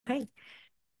Okay.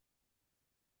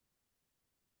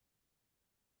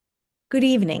 Good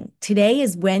evening. Today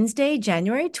is Wednesday,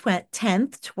 January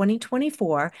 10th,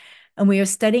 2024, and we are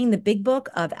studying the Big Book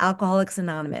of Alcoholics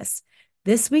Anonymous.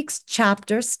 This week's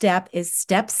chapter step is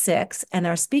step 6, and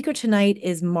our speaker tonight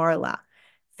is Marla.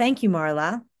 Thank you,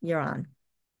 Marla. You're on.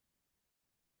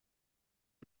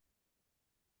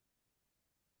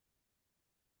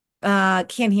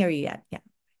 Can't hear you yet. Yeah.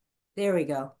 There we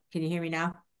go. Can you hear me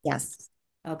now? Yes.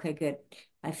 Okay, good.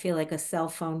 I feel like a cell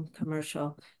phone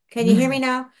commercial. Can you hear me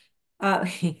now?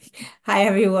 Hi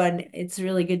everyone. It's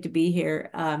really good to be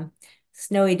here.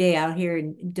 Snowy day out here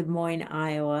in Des Moines,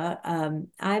 Iowa.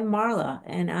 I'm Marla,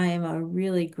 and I am a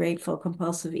really grateful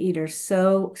compulsive eater.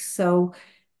 So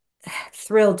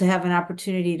thrilled to have an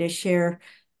opportunity to share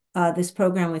this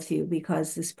program with you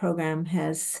because this program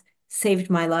has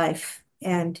saved my life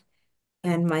and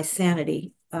my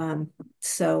sanity.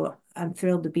 So I'm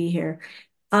thrilled to be here.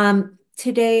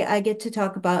 Today I get to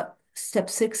talk about step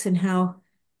 6 and how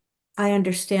I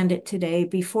understand it today.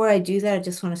 Before I do that, I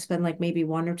just want to spend like maybe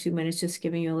 1 or 2 minutes just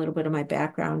giving you a little bit of my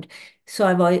background. So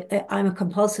I'm a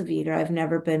compulsive eater. I've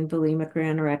never been bulimic or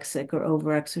anorexic or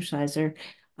overexerciser.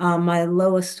 My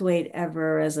lowest weight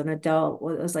ever as an adult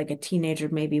was like a teenager,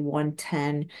 maybe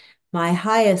 110. My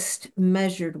highest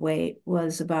measured weight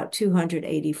was about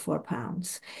 284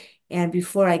 pounds. And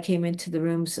before I came into the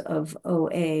rooms of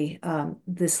OA,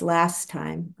 this last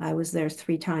time, I was there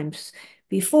 3 times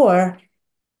before,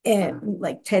 and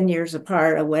like 10 years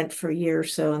apart. I went for a year or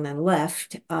so and then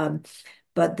left.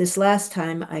 But this last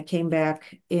time I came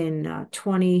back in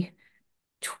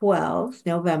 2012,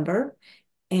 November,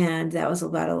 and that was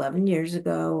about 11 years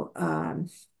ago.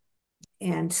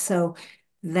 And so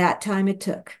that time it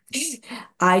took,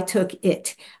 I took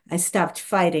it. I stopped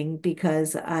fighting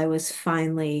because I was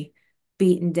finally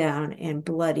beaten down and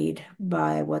bloodied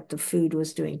by what the food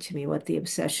was doing to me, what the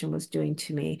obsession was doing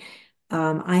to me.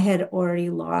 I had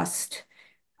already lost,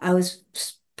 I was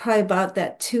probably about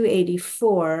that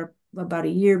 284 about a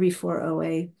year before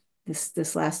OA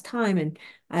this last time, and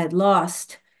I had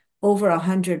lost over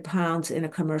 100 pounds in a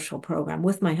commercial program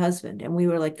with my husband, and we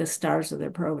were like the stars of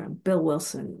their program. Bill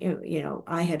Wilson,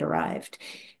 I had arrived.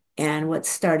 And what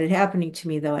started happening to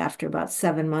me, though, after about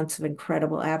 7 months of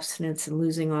incredible abstinence and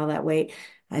losing all that weight,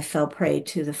 I fell prey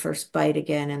to the first bite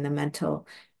again, and the mental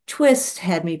twist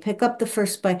had me pick up the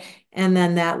first bite. And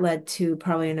then that led to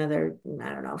probably another, I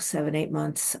don't know, 7, 8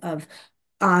 months of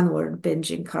onward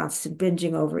binging, constant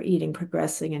binging, overeating,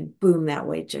 progressing, and boom, that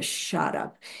weight just shot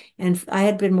up. And I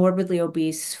had been morbidly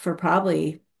obese for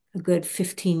probably a good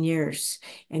 15 years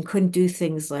and couldn't do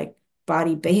things like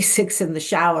body basics in the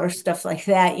shower, stuff like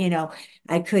that.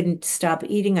 I couldn't stop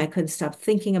eating. I couldn't stop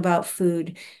thinking about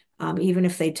food. Even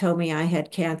if they told me I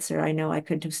had cancer, I know I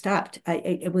couldn't have stopped.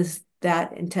 It was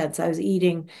that intense. I was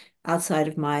eating outside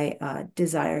of my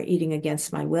desire, eating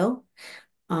against my will.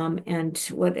 And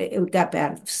what it got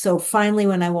bad. So finally,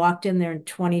 when I walked in there in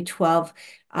 2012,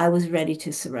 I was ready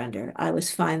to surrender. I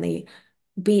was finally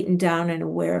beaten down and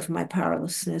aware of my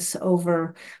powerlessness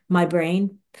over my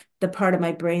brain, the part of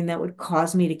my brain that would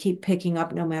cause me to keep picking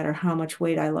up no matter how much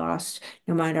weight I lost,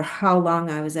 no matter how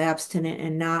long I was abstinent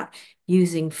and not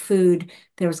using food.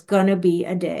 There was going to be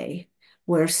a day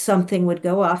where something would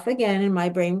go off again and my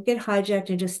brain would get hijacked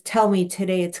and just tell me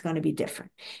today it's going to be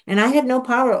different. And I had no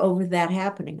power over that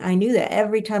happening. I knew that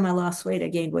every time I lost weight, I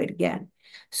gained weight again.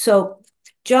 So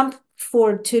jump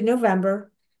forward to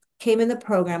November, came in the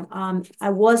program.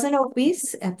 I wasn't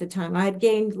obese at the time. I had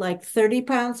gained like 30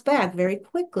 pounds back very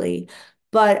quickly,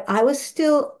 but I was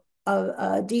still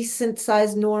a decent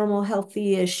sized, normal,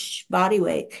 healthy-ish body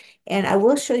weight. And I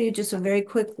will show you just a very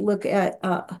quick look at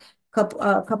a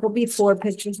couple before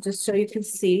pictures just so you can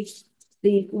see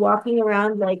the walking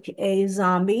around like a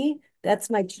zombie.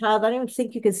 That's my child. I don't even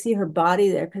think you could see her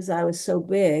body there because I was so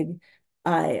big.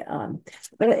 But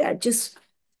I just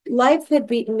life had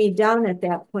beaten me down at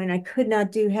that point. I could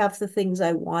not do half the things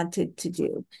I wanted to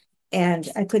do. And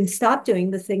I couldn't stop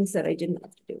doing the things that I didn't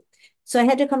want to do. So I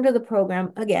had to come to the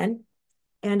program again.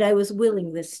 And I was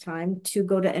willing this time to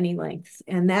go to any length.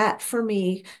 And that for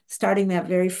me, starting that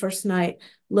very first night,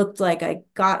 looked like I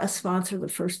got a sponsor the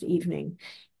first evening.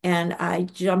 And I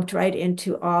jumped right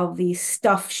into all the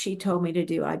stuff she told me to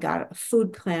do. I got a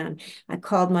food plan. I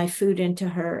called my food into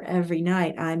her every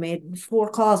night. I made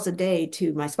 4 calls a day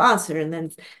to my sponsor and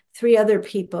then 3 other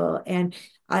people. And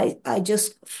I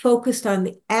just focused on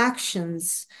the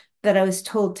actions that I was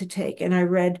told to take. And I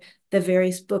read the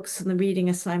various books and the reading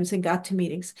assignments and got to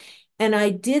meetings. And I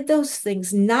did those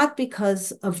things not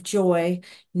because of joy,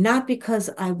 not because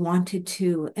I wanted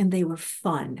to, and they were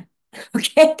fun.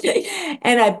 Okay.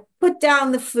 And put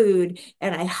down the food,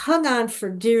 and I hung on for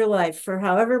dear life for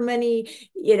however many,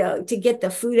 to get the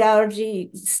food allergy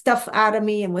stuff out of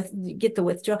me and get the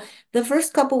withdrawal. The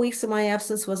first couple weeks of my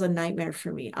absence was a nightmare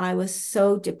for me. I was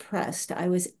so depressed. I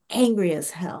was angry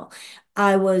as hell.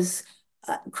 I was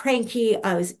cranky.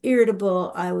 I was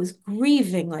irritable. I was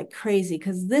grieving like crazy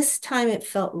because this time it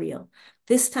felt real.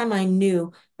 This time I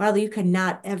knew, Marla, you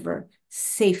cannot ever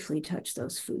safely touch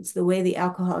those foods. The way the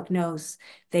alcoholic knows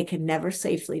they can never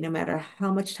safely, no matter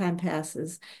how much time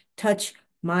passes, touch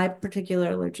my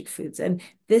particular allergic foods. And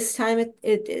this time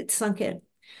it sunk in.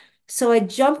 So I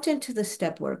jumped into the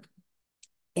step work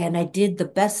and I did the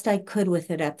best I could with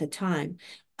it at the time.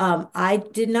 I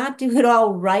did not do it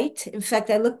all right. In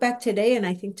fact, I look back today and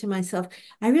I think to myself,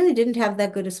 I really didn't have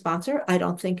that good a sponsor. I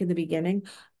don't think in the beginning.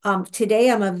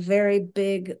 Today, I'm a very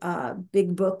big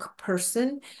book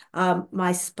person.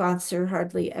 My sponsor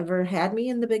hardly ever had me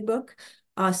in the big book.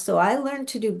 So I learned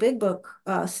to do big book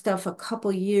stuff a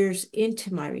couple years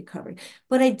into my recovery.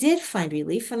 But I did find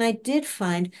relief and I did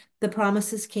find the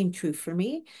promises came true for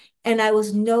me. And I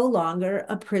was no longer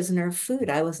a prisoner of food.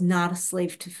 I was not a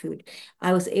slave to food.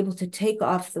 I was able to take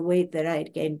off the weight that I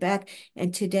had gained back.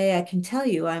 And today I can tell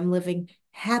you I'm living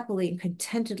happily and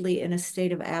contentedly in a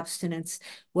state of abstinence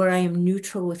where I am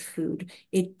neutral with food.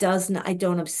 It does not, I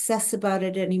don't obsess about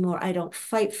it anymore. I don't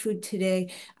fight food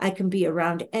today. I can be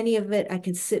around any of it. I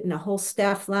can sit in a whole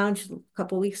staff lounge a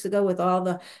couple of weeks ago with all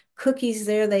the cookies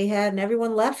there they had, and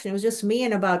everyone left, and it was just me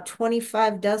and about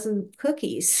 25 dozen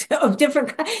cookies of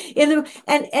different in the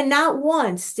and not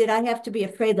once did I have to be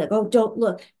afraid, like, oh, don't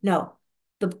look. No,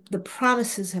 the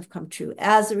promises have come true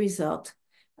as a result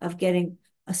of getting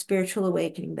a spiritual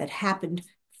awakening that happened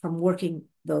from working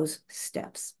those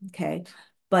steps. Okay.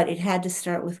 But it had to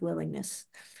start with willingness.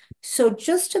 So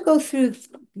just to go through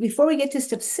before we get to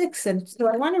step 6, and so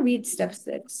I want to read step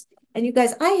 6. And you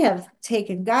guys, I have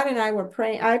taken, God and I were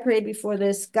praying, I prayed before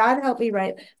this. God help me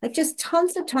write like just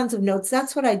tons of notes.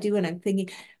 That's what I do. And I'm thinking,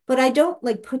 but I don't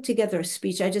like put together a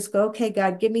speech. I just go, okay,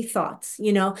 God, give me thoughts.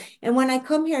 And when I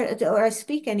come here or I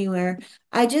speak anywhere,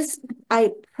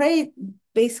 I pray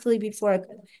basically before I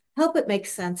help it make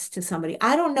sense to somebody.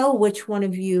 I don't know which one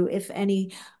of you, if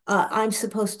any, I'm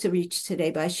supposed to reach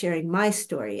today by sharing my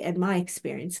story and my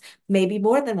experience, maybe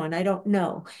more than one. I don't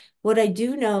know. What I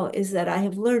do know is that I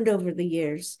have learned over the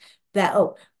years that,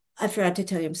 oh, I forgot to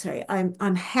tell you, I'm sorry.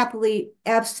 I'm happily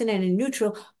abstinent and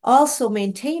neutral, also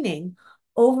maintaining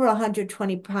over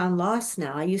 120-pound loss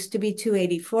now. I used to be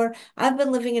 284. I've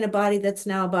been living in a body that's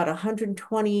now about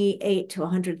 128 to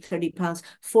 130 pounds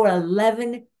for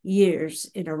 11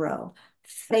 years in a row.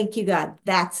 Thank you, God.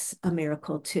 That's a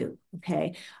miracle too.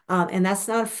 Okay. And that's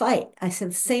not a fight. I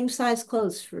said same size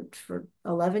clothes for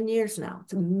 11 years now.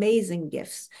 It's amazing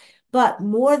gifts. But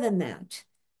more than that,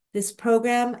 this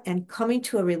program and coming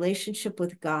to a relationship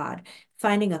with God,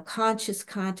 finding a conscious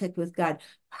contact with God.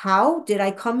 How did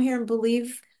I come here and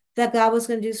believe that God was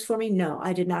going to do this for me? No,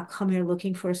 I did not come here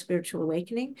looking for a spiritual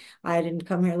awakening. I didn't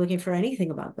come here looking for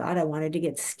anything about God. I wanted to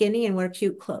get skinny and wear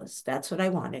cute clothes. That's what I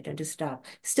wanted, and to stop,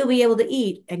 still be able to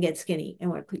eat and get skinny and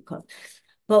wear cute clothes.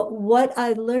 But what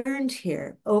I learned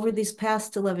here over these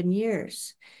past 11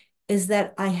 years is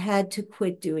that I had to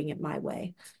quit doing it my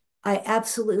way. I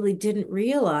absolutely didn't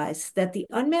realize that the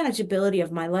unmanageability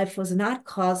of my life was not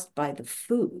caused by the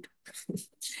food.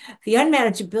 The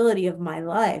unmanageability of my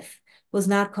life was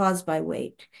not caused by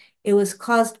weight. It was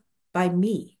caused by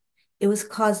me. It was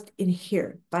caused in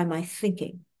here by my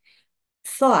thinking,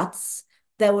 thoughts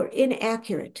that were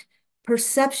inaccurate,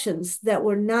 perceptions that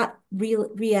were not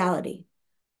reality.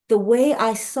 The way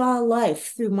I saw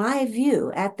life through my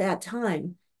view at that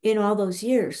time in all those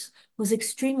years was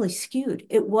extremely skewed.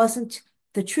 It wasn't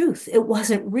the truth. It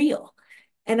wasn't real.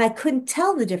 And I couldn't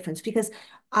tell the difference because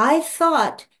I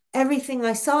thought everything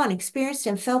I saw and experienced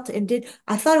and felt and did,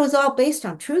 I thought it was all based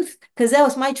on truth because that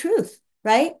was my truth,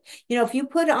 right? If you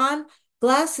put on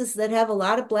glasses that have a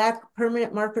lot of black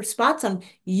permanent marker spots on,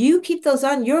 you keep those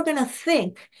on, you're going to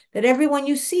think that everyone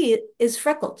you see is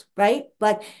freckled, right?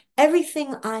 But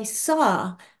everything I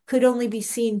saw could only be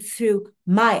seen through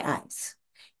my eyes.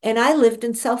 And I lived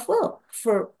in self-will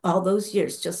for all those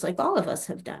years, just like all of us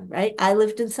have done, right? I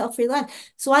lived in self-reliance.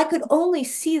 So I could only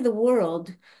see the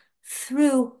world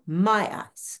through my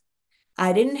eyes.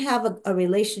 I didn't have a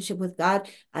relationship with God.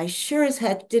 I sure as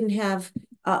heck didn't have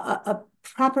a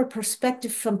proper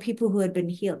perspective from people who had been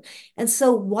healed. And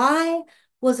so why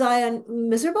was I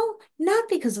miserable? Not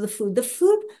because of the food. The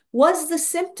food was the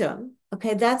symptom.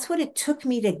 Okay, that's what it took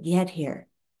me to get here.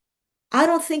 I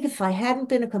don't think if I hadn't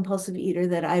been a compulsive eater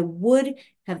that I would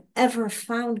have ever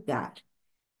found God.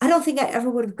 I don't think I ever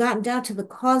would have gotten down to the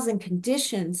cause and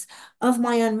conditions of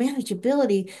my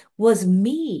unmanageability was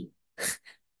me.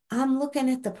 I'm looking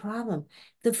at the problem.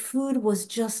 The food was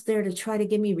just there to try to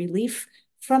give me relief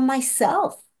from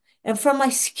myself and from my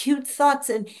skewed thoughts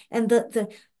and the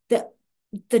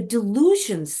the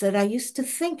delusions that I used to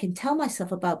think and tell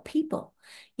myself about people.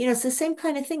 It's the same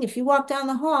kind of thing. If you walk down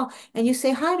the hall and you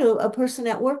say hi to a person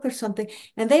at work or something,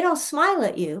 and they don't smile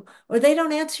at you or they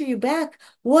don't answer you back,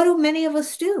 what do many of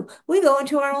us do? We go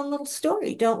into our own little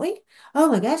story, don't we?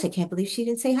 Oh my gosh, I can't believe she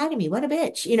didn't say hi to me. What a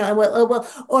bitch.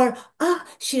 Or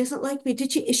she doesn't like me.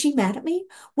 Is she mad at me?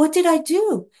 What did I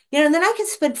do? And then I can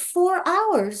spend 4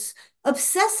 hours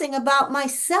obsessing about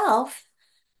myself,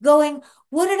 going,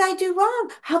 what did I do wrong?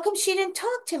 How come she didn't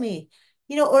talk to me?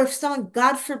 Or if someone,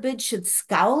 God forbid, should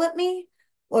scowl at me,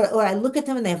 or I look at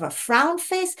them and they have a frown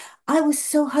face, I was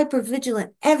so hyper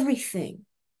vigilant. Everything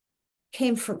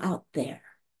came from out there.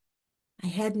 I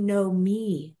had no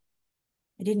me.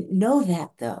 I didn't know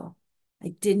that though. I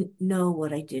didn't know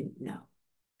what I didn't know.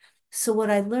 So, what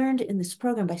I learned in this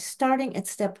program by starting at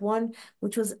step one,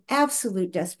 which was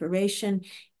absolute desperation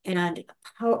and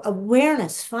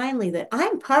awareness finally that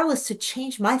I'm powerless to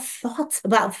change my thoughts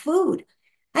about food.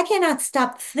 I cannot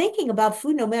stop thinking about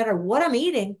food no matter what I'm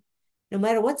eating, no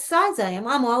matter what size I am.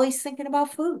 I'm always thinking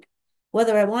about food.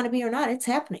 Whether I want to be or not, it's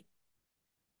happening.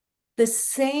 The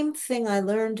same thing I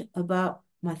learned about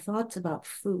my thoughts about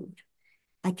food,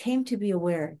 I came to be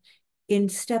aware in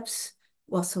steps.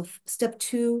 Well, so step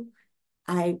two,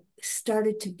 I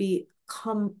started to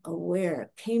become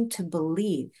aware, came to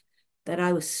believe that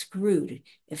I was screwed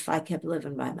if I kept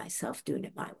living by myself, doing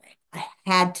it my way. I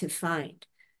had to find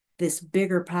this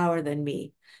bigger power than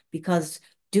me because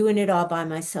doing it all by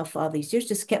myself all these years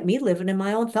just kept me living in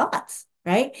my own thoughts,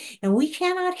 right? And we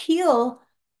cannot heal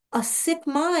a sick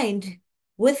mind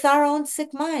with our own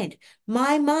sick mind.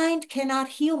 My mind cannot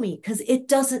heal me because it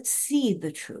doesn't see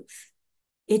the truth.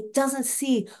 It doesn't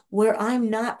see where I'm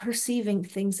not perceiving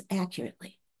things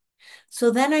accurately.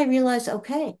 So then I realized,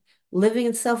 okay, living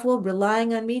in self-will,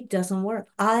 relying on me doesn't work.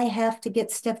 I have to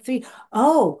get step three.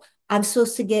 Oh, I'm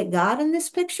supposed to get God in this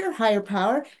picture, higher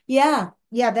power. Yeah,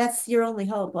 yeah, that's your only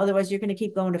hope. Otherwise, you're going to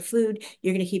keep going to food.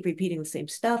 You're going to keep repeating the same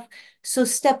stuff. So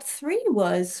step three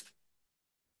was,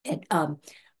 and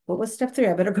what was step three?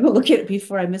 I better go look at it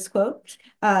before I misquote.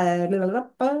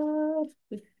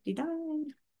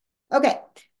 59. Okay.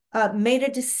 Made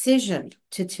a decision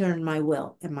to turn my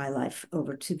will and my life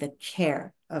over to the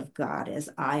care of God as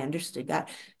I understood God.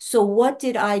 So what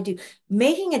did I do?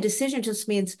 Making a decision just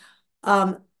means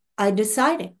I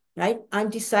deciding, right? I'm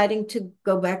deciding to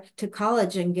go back to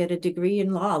college and get a degree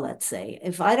in law, let's say.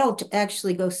 If I don't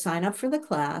actually go sign up for the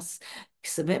class,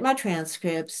 submit my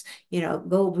transcripts,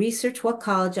 go research what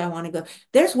college I want to go,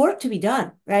 there's work to be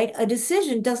done, right? A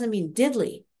decision doesn't mean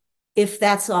diddly if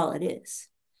that's all it is.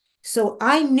 So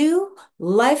I knew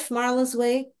life Marla's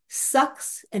way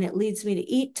sucks and it leads me to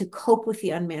eat to cope with the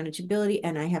unmanageability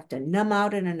and I have to numb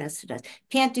out and anesthetize.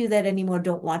 Can't do that anymore,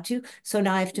 don't want to. So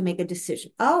now I have to make a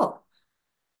decision. Oh,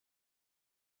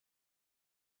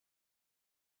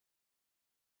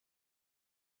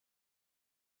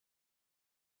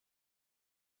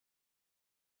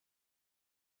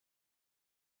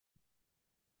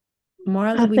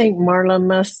 Marla, I we think Marla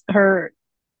must her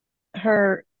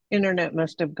internet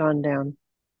must have gone down.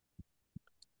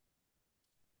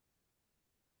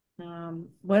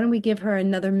 why don't we give her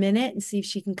another minute and see if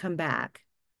she can come back?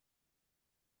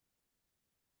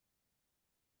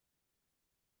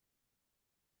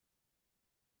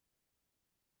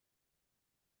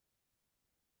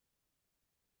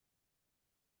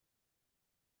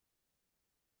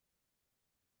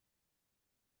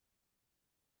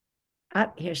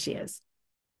 Ah, here she is.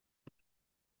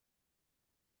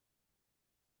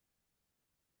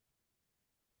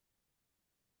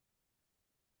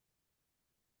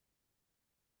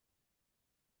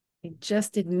 I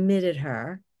just admitted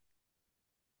her.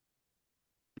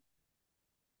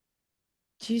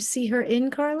 Do you see her in,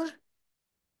 Carla?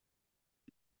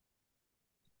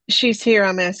 She's here.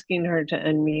 I'm asking her to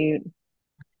unmute.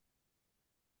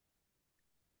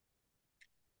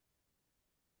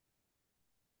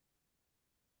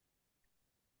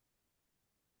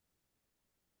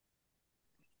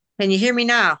 can you hear me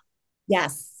now?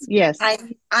 Yes. Yes.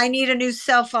 I need a new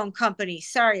cell phone company.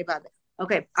 Sorry about that.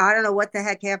 Okay, I don't know what the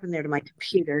heck happened there to my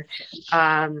computer.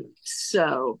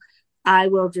 So I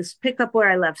will just pick up where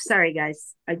I left. Sorry,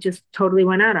 guys. I just totally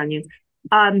went out on you.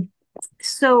 Um,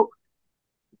 so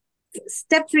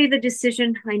step three, the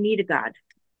decision, I need a God.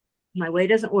 My way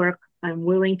doesn't work. I'm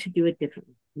willing to do it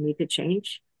differently. I need to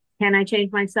change. Can I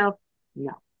change myself?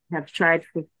 No. I've tried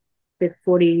for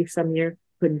 40 some years,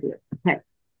 couldn't do it. Okay.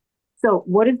 So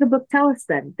what does the book tell us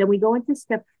then? Then we go into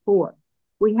step 4.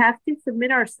 We have to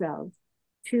submit ourselves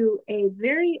to a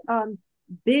very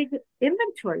big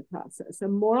inventory process, a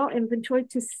moral inventory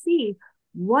to see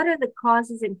what are the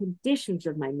causes and conditions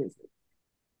of my misery.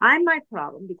 I'm my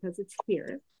problem because it's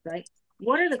here, right?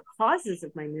 What are the causes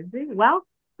of my misery? Well,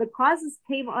 the causes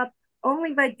came up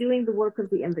only by doing the work of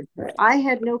the inventory. I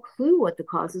had no clue what the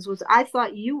causes was. I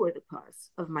thought you were the cause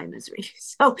of my misery.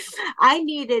 So I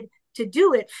needed to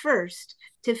do it first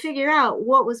to figure out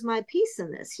what was my piece in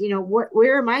this.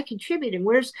 Where am I contributing?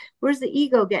 Where's the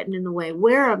ego getting in the way?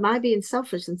 Where am I being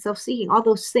selfish and self-seeking? All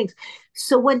those things.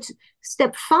 So when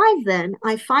step 5, then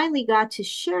I finally got to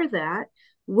share that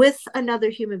with another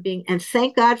human being. And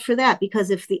thank God for that, because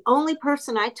if the only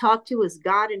person I talk to is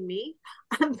God and me,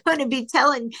 I'm going to be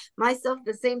telling myself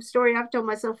the same story I've told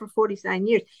myself for 49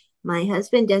 years. My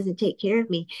husband doesn't take care of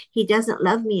me. He doesn't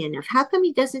love me enough. How come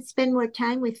he doesn't spend more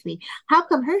time with me? How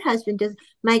come her husband doesn't?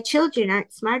 My children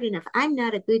aren't smart enough. I'm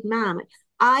not a good mom.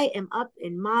 I am up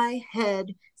in my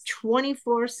head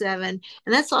 24/7. And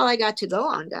that's all I got to go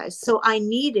on, guys. So I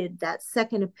needed that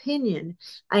second opinion.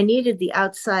 I needed the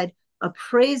outside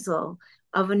appraisal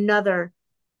of another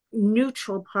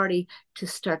neutral party to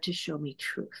start to show me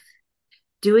truth.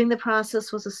 Doing the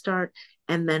process was a start,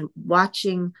 and then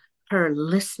watching her,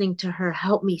 listening to her,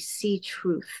 help me see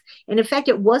truth. And in fact,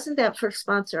 it wasn't that first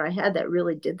sponsor I had that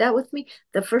really did that with me.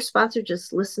 The first sponsor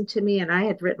just listened to me, and I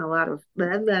had written a lot of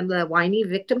whiny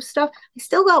victim stuff. I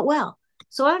still got well.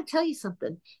 So I want to tell you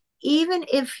something. Even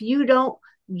if you don't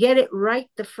get it right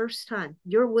the first time,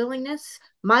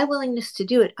 my willingness to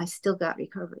do it, I still got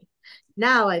recovery.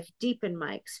 Now I've deepened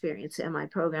my experience in my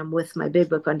program with my big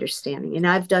book understanding, and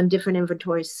I've done different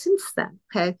inventories since then.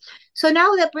 Okay. So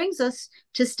now that brings us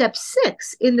to step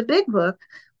 6 in the big book,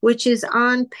 which is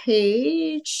on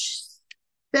page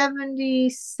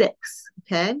 76.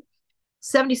 Okay.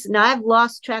 70. Now I've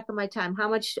lost track of my time. How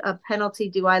much penalty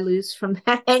do I lose from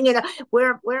that?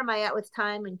 Where am I at with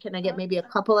time? And can I get maybe a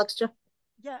couple extra?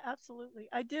 Yeah, absolutely.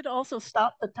 I did also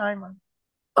stop the timer.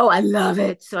 Oh, I love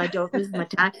it. So I don't lose my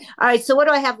time. All right. So what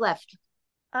do I have left?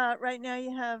 Right now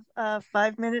you have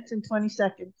 5 minutes and 20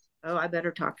 seconds. Oh, I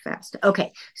better talk fast.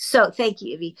 Okay. So thank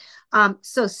you, Evie.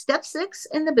 So step 6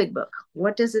 in the big book,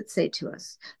 what does it say to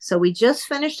us? So we just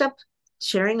finished up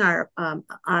sharing our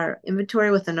inventory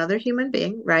with another human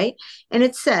being, right? And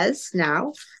it says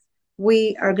now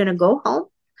we are going to go home.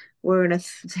 We're going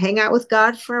to hang out with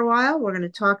God for a while. We're going to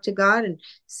talk to God and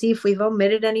see if we've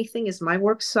omitted anything. Is my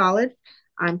work solid?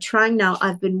 I'm trying now.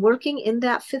 I've been working in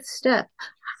that 5th step.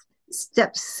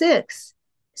 Step 6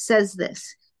 says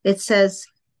this. It says,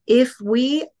 if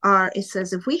we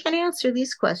can answer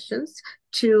these questions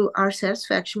to our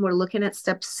satisfaction, we're looking at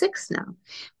step 6 now.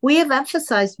 We have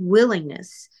emphasized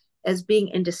willingness as being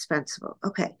indispensable.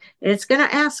 Okay. And it's going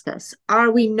to ask us, are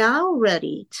we now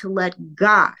ready to let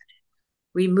God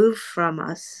remove from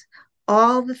us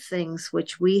all the things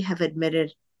which we have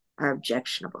admitted are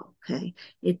objectionable? Okay.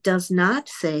 It does not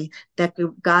say that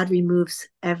God removes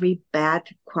every bad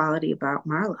quality about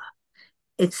Marla.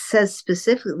 It says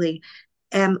specifically,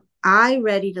 am I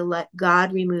ready to let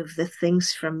God remove the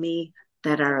things from me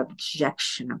that are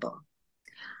objectionable?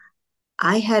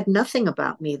 I had nothing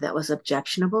about me that was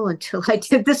objectionable until I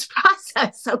did this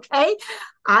process. Okay.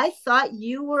 I thought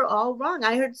you were all wrong.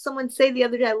 I heard someone say the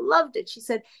other day, I loved it. She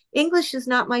said, English is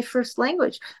not my first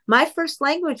language. My first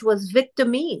language was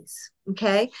Vietnamese.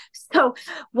 Okay. So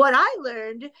what I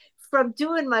learned from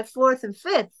doing my 4th and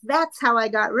 5th, that's how I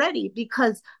got ready,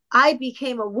 because I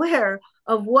became aware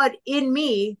of what in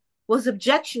me was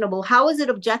objectionable. How is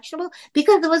it objectionable?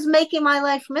 Because it was making my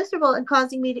life miserable and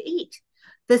causing me to eat.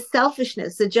 The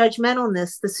selfishness, the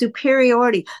judgmentalness, the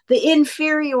superiority, the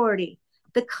inferiority,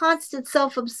 the constant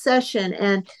self-obsession,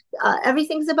 and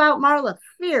everything's about Marla.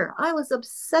 Fear. I was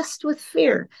obsessed with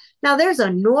fear. Now, there's a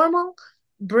normal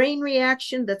brain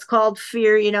reaction that's called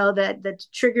fear, that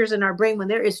triggers in our brain when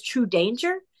there is true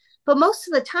danger. But most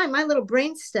of the time, my little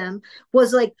brainstem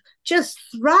was like just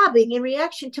throbbing in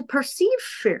reaction to perceived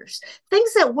fears,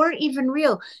 things that weren't even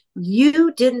real.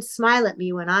 You didn't smile at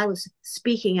me when I was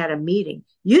speaking at a meeting.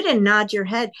 You didn't nod your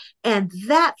head, and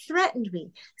that threatened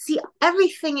me. See,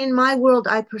 everything in my world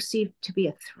I perceived to be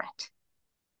a threat.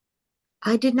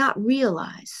 I did not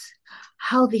realize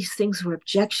how these things were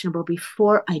objectionable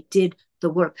before I did the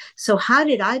work. So how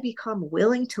did I become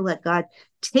willing to let God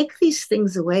take these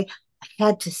things away? I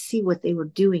had to see what they were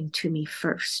doing to me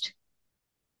first.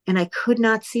 And I could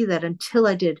not see that until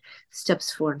I did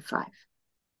steps 4 and 5.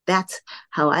 That's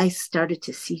how I started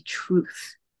to see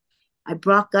truth. I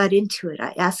brought God into it.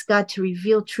 I asked God to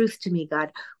reveal truth to me.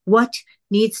 God, what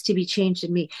needs to be changed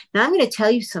in me? Now, I'm going to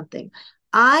tell you something.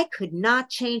 I could not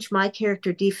change my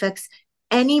character defects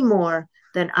any more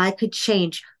than I could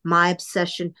change my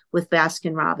obsession with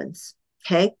Baskin Robbins.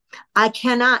 Okay. I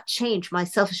cannot change my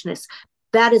selfishness.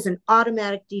 That is an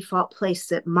automatic default place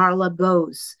that Marla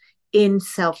goes in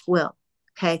self will.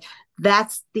 Okay.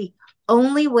 That's the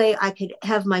only way I could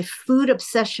have my food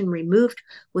obsession removed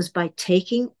was by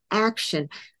taking action.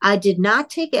 I did not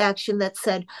take action that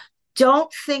said,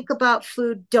 don't think about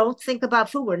food. Don't think about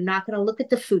food. We're not going to look at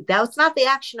the food. That was not the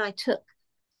action I took.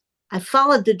 I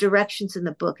followed the directions in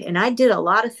the book and I did a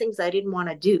lot of things I didn't want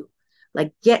to do,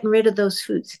 like getting rid of those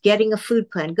foods, getting a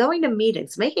food plan, going to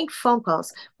meetings, making phone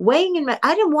calls, weighing in my,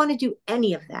 I didn't want to do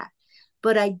any of that,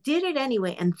 but I did it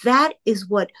anyway. And that is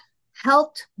what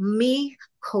helped me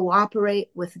cooperate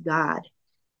with God.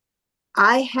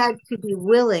 I had to be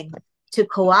willing to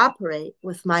cooperate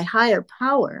with my higher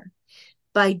power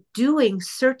by doing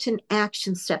certain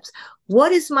action steps.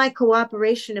 What is my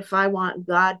cooperation if I want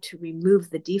God to remove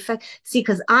the defect? See,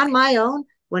 because on my own,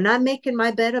 when I'm making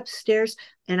my bed upstairs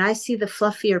and I see the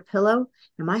fluffier pillow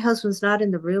and my husband's not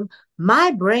in the room,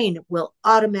 my brain will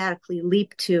automatically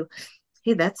leap to,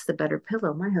 hey, that's the better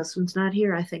pillow. My husband's not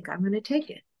here. I think I'm going to take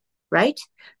it. Right?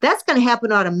 That's going to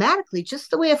happen automatically,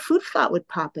 just the way a food thought would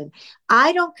pop in.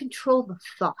 I don't control the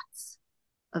thoughts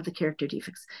of the character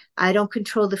defects. I don't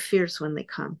control the fears when they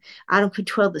come. I don't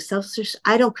control the selfishness.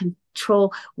 I don't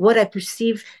control what I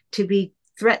perceive to be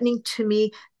threatening to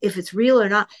me, if it's real or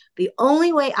not. The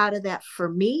only way out of that for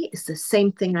me is the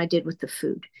same thing I did with the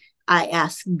food. I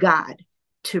asked God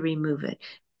to remove it.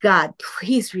 God,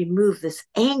 please remove this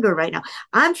anger right now.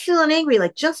 I'm feeling angry,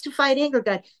 like justified anger.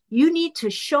 God, you need to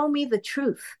show me the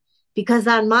truth because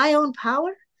on my own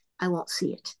power, I won't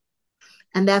see it.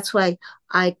 And that's why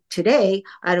today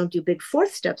I don't do big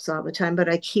fourth steps all the time, but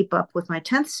I keep up with my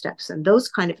 10th steps and those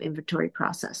kind of inventory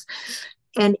process.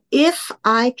 And if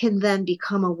I can then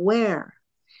become aware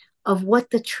of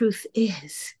what the truth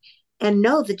is and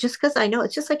know that just because I know,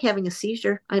 it's just like having a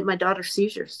seizure. My daughter's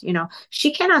seizures,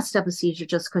 she cannot stop a seizure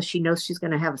just because she knows she's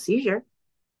going to have a seizure,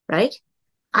 right?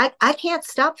 I can't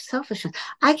stop selfishness.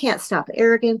 I can't stop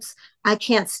arrogance. I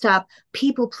can't stop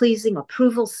people pleasing,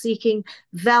 approval seeking,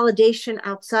 validation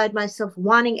outside myself,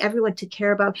 wanting everyone to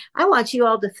care about. I want you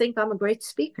all to think I'm a great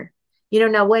speaker.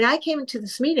 Now when I came into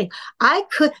this meeting, I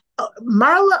could,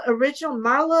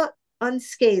 Marla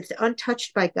unscathed,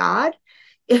 untouched by God.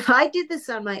 If I did this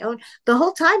on my own, the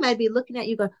whole time I'd be looking at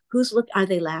you going, are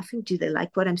they laughing? Do they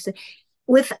like what I'm saying?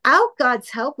 Without God's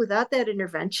help, without that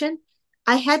intervention,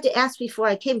 I had to ask before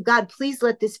I came, God, please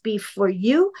let this be for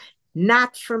you,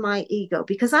 not for my ego,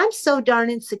 because I'm so darn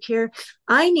insecure.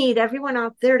 I need everyone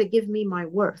out there to give me my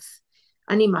worth.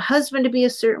 I need my husband to be a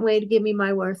certain way to give me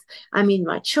my worth. I mean,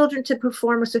 my children to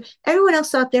perform. Everyone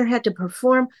else out there had to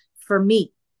perform for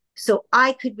me so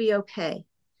I could be okay.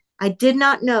 I did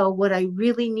not know what I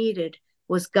really needed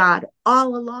was God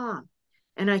all along.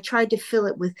 And I tried to fill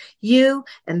it with you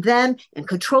and them and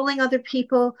controlling other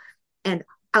people and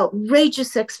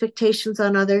outrageous expectations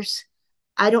on others.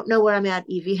 I don't know where I'm at,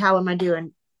 Evie. How am I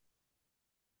doing?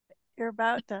 You're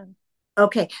about done.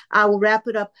 Okay, I will wrap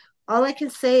it up. All I can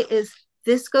say is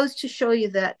this goes to show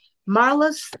you that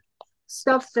Marla's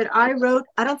stuff that I wrote,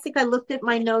 I don't think I looked at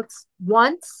my notes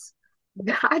once.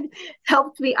 God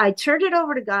helped me. I turned it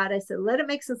over to God. I said, let it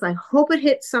make sense. I hope it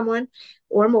hits someone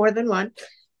or more than one.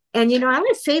 And, I'm going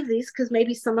to save these because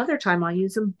maybe some other time I'll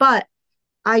use them. But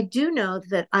I do know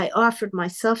that I offered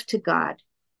myself to God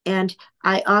and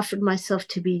I offered myself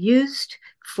to be used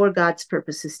for God's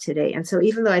purposes today. And so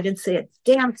even though I didn't say a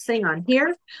damn thing on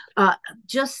here,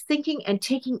 just thinking and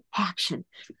taking action.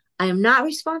 I am not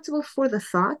responsible for the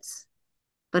thoughts,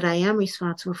 but I am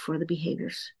responsible for the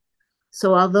behaviors.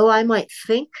 So although I might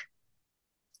think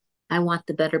I want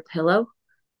the better pillow,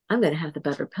 I'm going to have the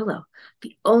better pillow.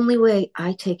 The only way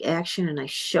I take action and I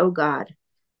show God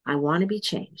I want to be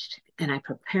changed and I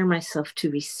prepare myself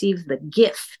to receive the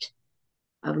gift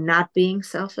of not being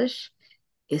selfish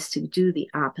is to do the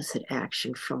opposite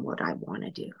action from what I want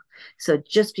to do. So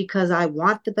just because I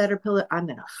want the better pillow, I'm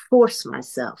going to force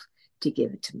myself to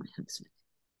give it to my husband.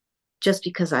 Just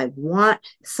because I want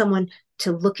someone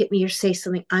to look at me or say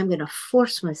something, I'm going to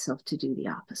force myself to do the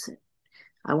opposite.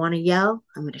 I want to yell,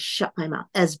 I'm going to shut my mouth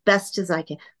as best as I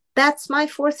can. That's my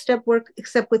fourth step work,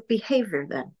 except with behavior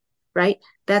then, right?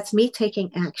 That's me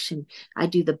taking action. I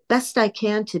do the best I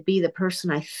can to be the person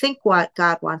I think what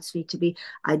God wants me to be.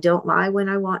 I don't lie when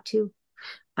I want to.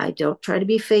 I don't try to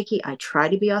be fakey. I try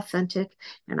to be authentic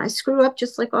and I screw up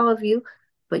just like all of you.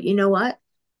 But you know what?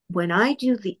 when I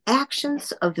do the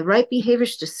actions of the right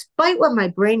behaviors, despite what my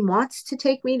brain wants to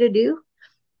take me to do,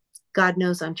 God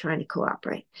knows I'm trying to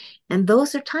cooperate. And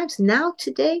those are times now,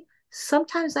 today,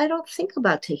 sometimes I don't think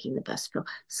about taking the best pill.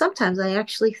 Sometimes I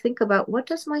actually think about, what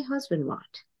does my husband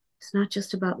want? It's not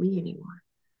just about me anymore.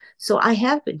 So I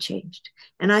have been changed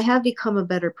and I have become a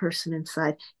better person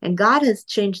inside. And God has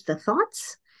changed the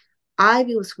thoughts. I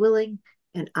was willing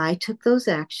and I took those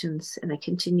actions and I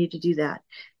continue to do that.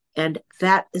 And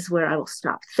that is where I will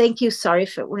stop. Thank you. Sorry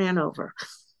if it ran over.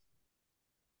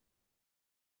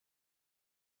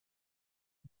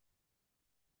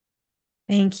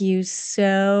 Thank you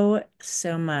so,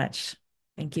 so much.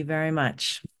 Thank you very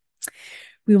much.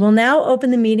 We will now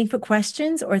open the meeting for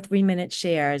questions or 3-minute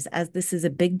shares. As this is a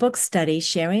big book study,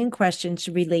 sharing and questions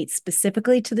should relate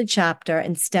specifically to the chapter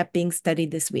and step being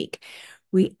studied this week.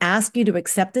 We ask you to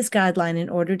accept this guideline in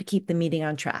order to keep the meeting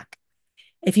on track.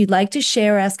 If you'd like to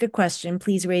share or ask a question,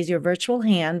 please raise your virtual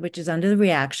hand, which is under the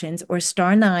reactions, or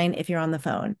 *9 if you're on the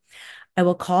phone. I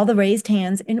will call the raised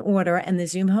hands in order, and the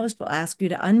Zoom host will ask you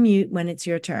to unmute when it's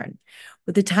your turn.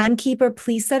 With the timekeeper,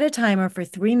 please set a timer for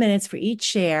 3 minutes for each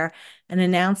share and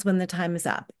announce when the time is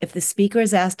up. If the speaker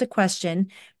is asked a question,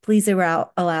 please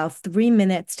allow 3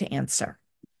 minutes to answer.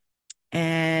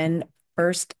 And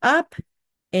first up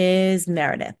is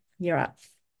Meredith. You're up.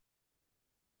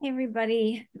 Hey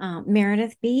everybody,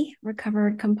 Meredith B.,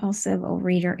 recovered compulsive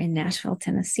overeater in Nashville,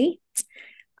 Tennessee.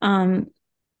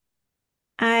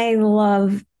 I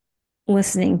love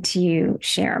listening to you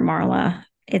share, Marla.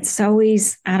 It's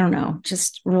always, I don't know,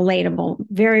 just relatable,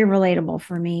 very relatable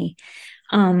for me.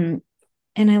 And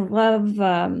I love,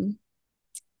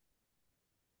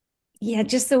 yeah,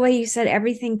 just the way you said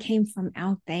everything came from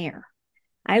out there.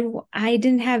 I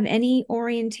didn't have any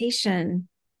orientation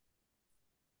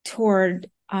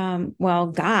toward, well,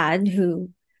 God,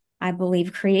 who I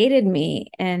believe created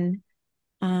me. And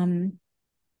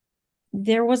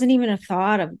there wasn't even a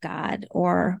thought of God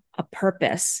or a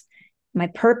purpose. My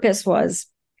purpose was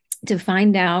to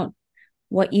find out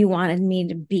what you wanted me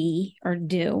to be or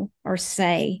do or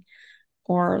say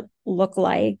or look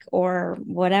like or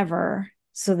whatever,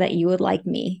 so that you would like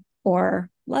me or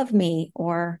love me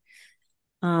or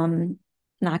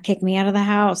not kick me out of the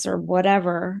house or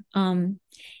whatever. And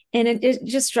it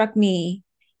just struck me.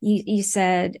 You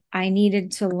said I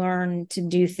needed to learn to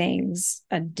do things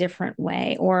a different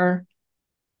way, or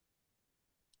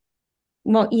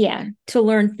well, yeah, to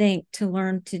learn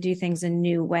to do things a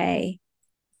new way.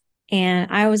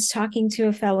 And I was talking to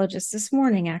a fellow just this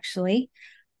morning, actually,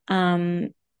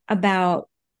 about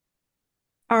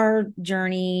our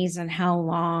journeys and how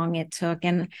long it took.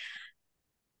 And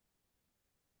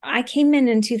I came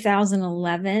in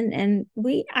 2011, and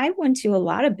I went to a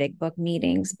lot of big book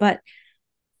meetings, but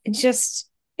it's as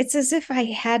if I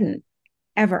hadn't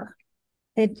ever.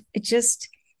 It just,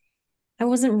 I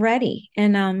wasn't ready.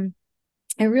 And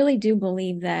I really do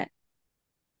believe that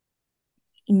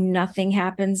nothing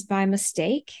happens by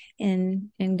mistake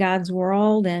in God's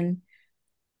world. And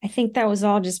I think that was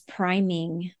all just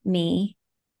priming me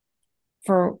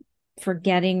for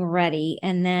getting ready.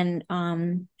 And then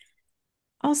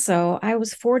also I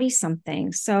was 40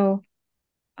 something. So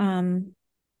that's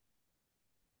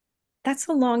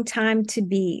a long time to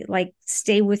be like,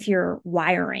 stay with your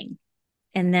wiring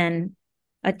and then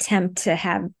attempt to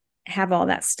have all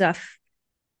that stuff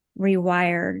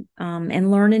rewired,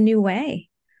 and learn a new way.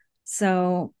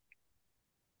 So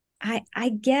I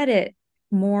get it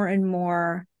more and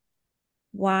more,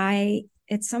 why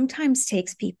it sometimes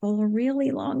takes people a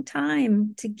really long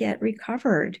time to get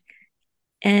recovered.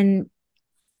 And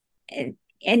and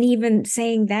even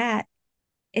saying that,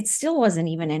 it still wasn't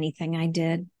even anything I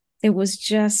did. It was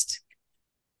just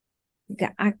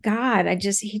God.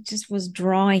 He just was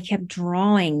drawing, kept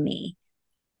drawing me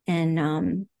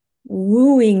and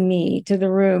wooing me to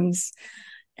the rooms.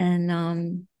 And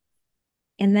then,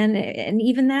 and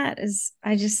even that is,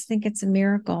 I just think it's a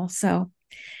miracle. So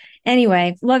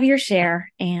anyway, love your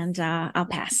share, and I'll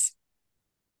pass.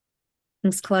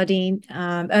 Thanks, Claudine.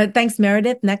 Thanks,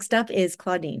 Meredith. Next up is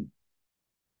Claudine.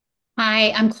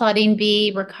 Hi, I'm Claudine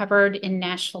B., recovered in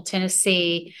Nashville,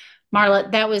 Tennessee.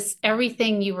 Marla, that was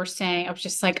everything you were saying. I was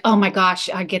just like, oh my gosh,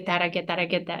 I get that. I get that. I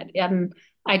get that.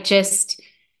 I just,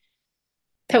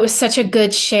 that was such a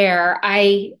good share.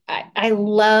 I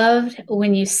loved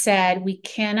when you said we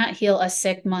cannot heal a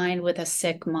sick mind with a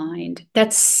sick mind.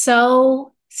 That's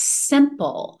so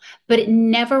simple, but it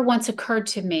never once occurred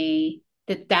to me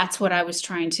that that's what I was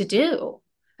trying to do.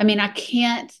 I mean, I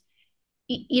can't,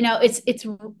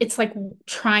 it's like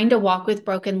trying to walk with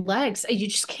broken legs. You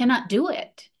just cannot do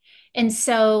it. And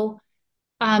so,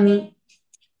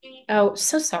 Oh,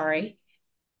 so sorry.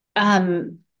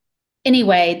 Um,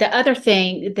 anyway, the other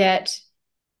thing that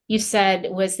you said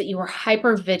was that you were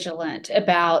hyper vigilant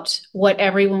about what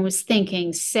everyone was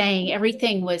thinking, saying,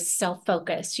 everything was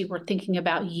self-focused. You were thinking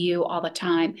about you all the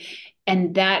time.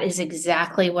 And that is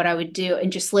exactly what I would do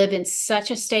and just live in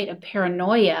such a state of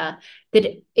paranoia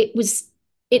that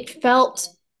it felt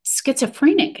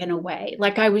schizophrenic in a way.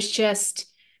 Like I was just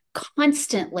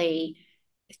constantly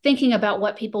thinking about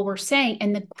what people were saying.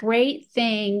 And the great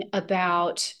thing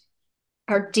about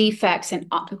our defects and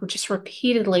we're just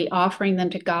repeatedly offering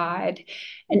them to God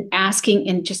and asking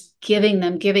and just giving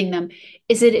them,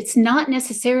 is that it's not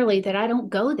necessarily that I don't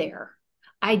go there.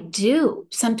 I do.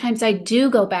 Sometimes I do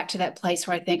go back to that place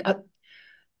where I think, oh,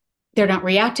 they're not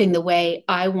reacting the way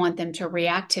I want them to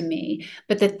react to me.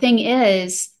 But the thing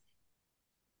is,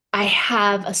 I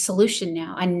have a solution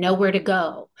now. I know where to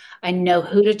go. I know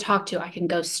who to talk to. I can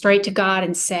go straight to God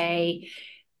and say,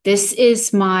 this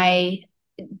is my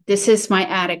this is my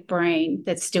addict brain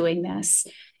that's doing this,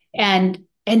 and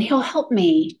he'll help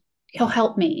me. He'll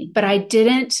help me. But I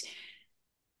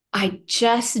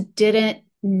just didn't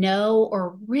know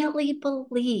or really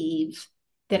believe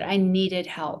that I needed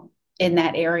help in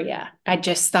that area. I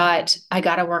just thought I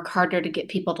got to work harder to get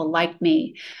people to like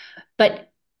me.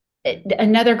 But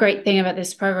another great thing about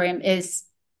this program is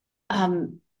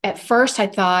at first I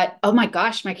thought, oh my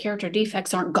gosh, my character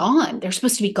defects aren't gone. They're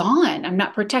supposed to be gone. I'm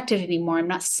not protected anymore. I'm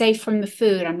not safe from the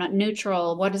food. I'm not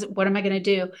neutral. What am I going to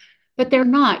do? But they're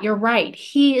not. You're right.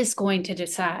 He is going to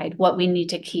decide what we need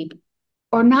to keep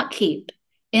or not keep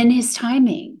in his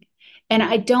timing. And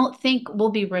I don't think we'll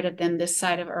be rid of them this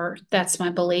side of earth. That's my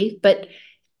belief. But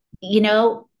you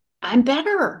know, I'm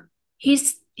better.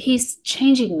 He's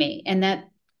changing me. And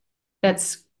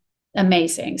that's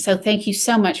amazing. So thank you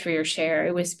so much for your share.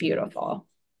 It was beautiful.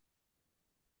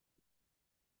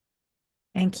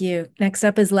 Thank you. Next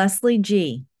up is Leslie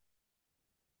G.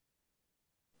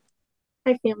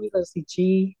 Hi, family. Leslie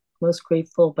G. Most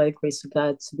grateful by the grace of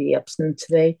God to be absent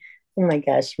today. Oh my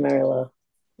gosh, Marla,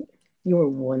 you were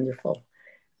wonderful.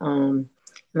 And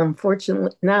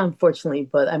unfortunately, not unfortunately,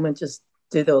 but I'm gonna just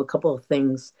ditto a couple of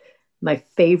things. My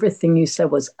favorite thing you said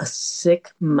was a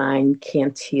sick mind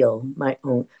can't heal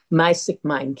my sick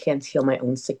mind can't heal my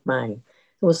own sick mind.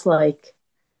 It was like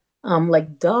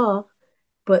duh,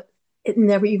 but it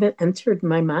never even entered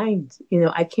my mind.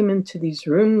 I came into these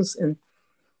rooms and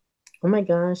oh my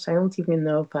gosh, I don't even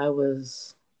know if I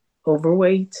was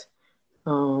overweight.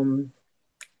 Um,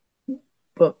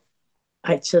 but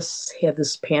I just had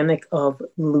this panic of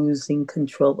losing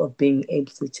control of being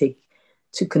able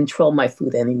to control my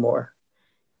food anymore.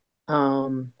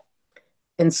 Um,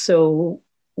 and so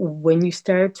when you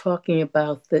started talking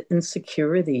about the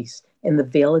insecurities and the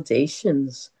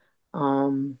validations,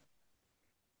 um,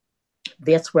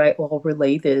 that's where I all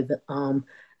related. I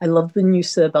love when you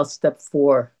said about step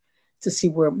 4 to see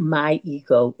where my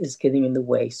ego is getting in the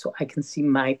way so I can see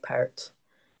my part.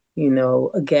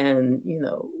 Again,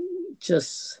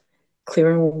 just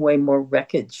clearing away more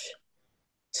wreckage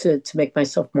to make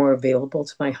myself more available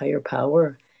to my higher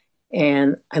power.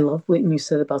 And I love what you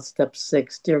said about step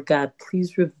 6. Dear God,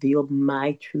 please reveal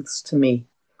my truths to me,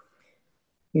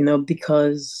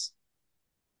 because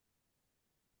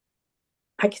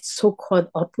I get so caught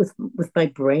up with my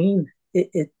brain.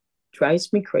 It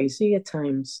drives me crazy at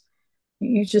times.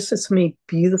 You just said so many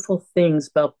beautiful things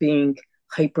about being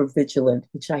hyper vigilant,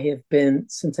 which I have been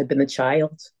since I've been a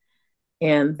child,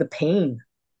 and the pain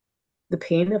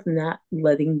of not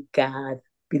letting God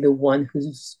be the one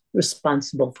who's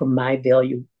responsible for my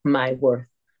value, my worth,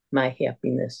 my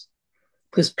happiness.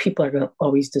 Because people are going to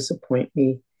always disappoint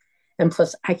me. And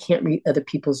plus, I can't read other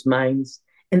people's minds,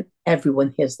 and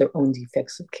everyone has their own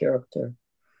defects of character.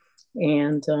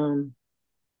 And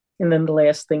then the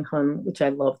last thing, hon, which I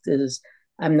loved, is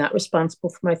I'm not responsible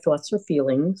for my thoughts or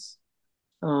feelings,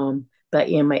 but I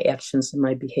am my actions and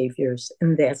my behaviors,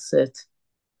 and that's it.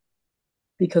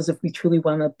 Because if we truly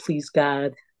want to please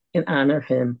God and honor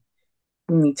Him,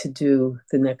 we need to do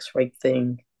the next right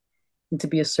thing and to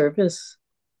be a service.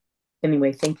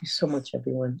 Anyway, thank you so much,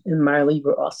 everyone. And Marla, you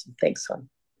were awesome. Thanks, hon.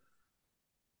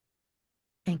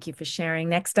 Thank you for sharing.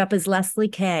 Next up is Leslie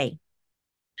K.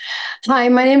 Hi,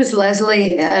 my name is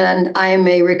Leslie, and I am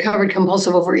a recovered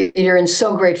compulsive overeater and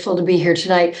so grateful to be here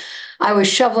tonight. I was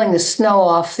shoveling the snow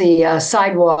off the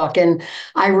sidewalk and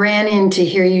I ran in to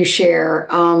hear you share.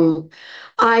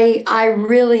 I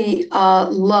really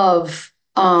love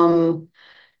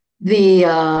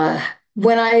the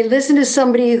when I listen to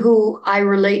somebody who I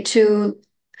relate to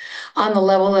on the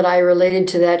level that I related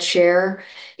to that share,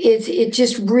 it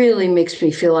just really makes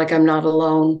me feel like I'm not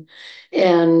alone.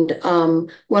 And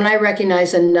when I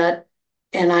recognize a nut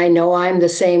and I know I'm the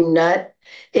same nut,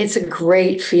 it's a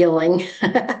great feeling.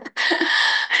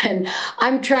 And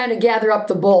I'm trying to gather up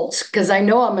the bolts because I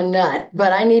know I'm a nut,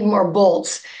 but I need more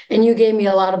bolts. And you gave me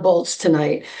a lot of bolts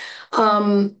tonight.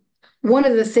 One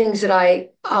of the things that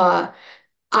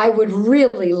I would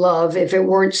really love if it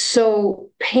weren't so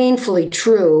painfully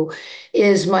true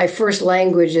is my first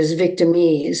language is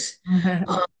Victimese.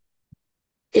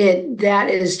 That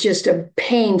is just a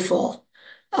painful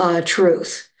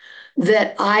truth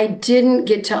that I didn't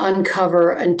get to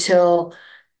uncover until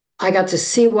I got to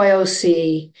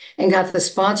CYOC and got the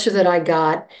sponsor that I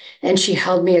got, and she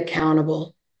held me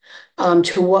accountable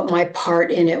to what my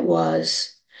part in it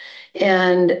was.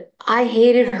 And I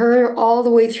hated her all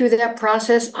the way through that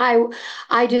process.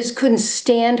 I just couldn't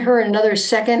stand her another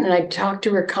second, and I talked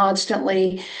to her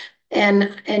constantly. And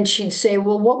she'd say,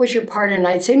 "Well, what was your part?" And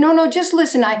I'd say, "No, just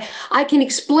listen. I can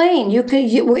explain.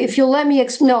 If you'll let me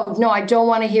no, I don't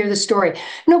want to hear the story.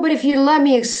 No, but if you let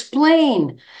me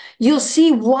explain, you'll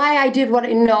see why I did what.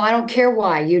 No, I don't care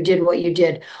why you did what you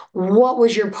did. What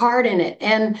was your part in it?"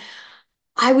 And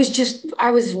I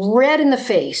was red in the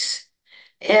face.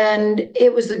 And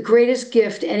it was the greatest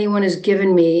gift anyone has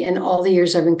given me in all the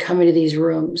years I've been coming to these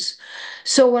rooms.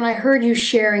 So when I heard you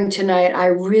sharing tonight, I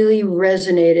really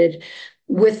resonated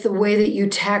with the way that you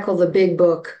tackle the big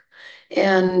book.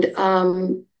 And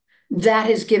that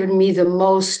has given me the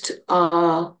most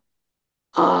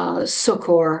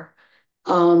succor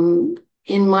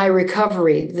in my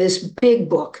recovery. This big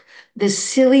book, this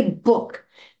silly book,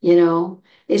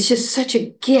 it's just such a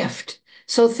gift.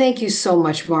 So thank you so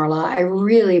much, Marla. I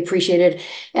really appreciate it.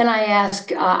 And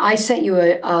I sent you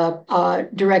a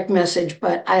direct message,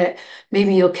 but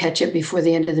maybe you'll catch it before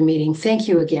the end of the meeting. Thank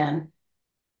you again.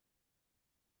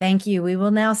 Thank you. We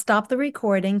will now stop the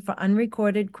recording for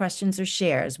unrecorded questions or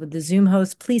shares. Would the Zoom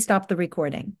host please stop the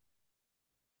recording?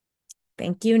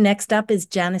 Thank you. Next up is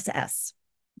Janice S.